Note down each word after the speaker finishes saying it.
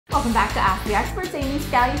Welcome back to Ask the Experts. Amy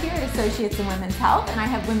Scalli here at Associates in Women's Health, and I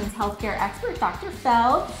have women's healthcare expert Dr.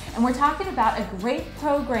 Feld, and we're talking about a great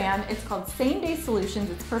program. It's called Same Day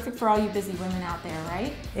Solutions. It's perfect for all you busy women out there,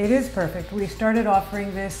 right? It is perfect. We started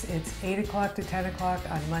offering this. It's 8 o'clock to 10 o'clock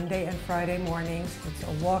on Monday and Friday mornings. It's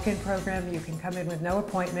a walk-in program. You can come in with no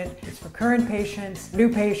appointment. It's for current patients, new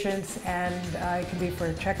patients, and it can be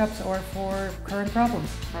for checkups or for current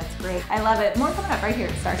problems. That's great. I love it. More coming up right here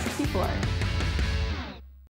at STAR64.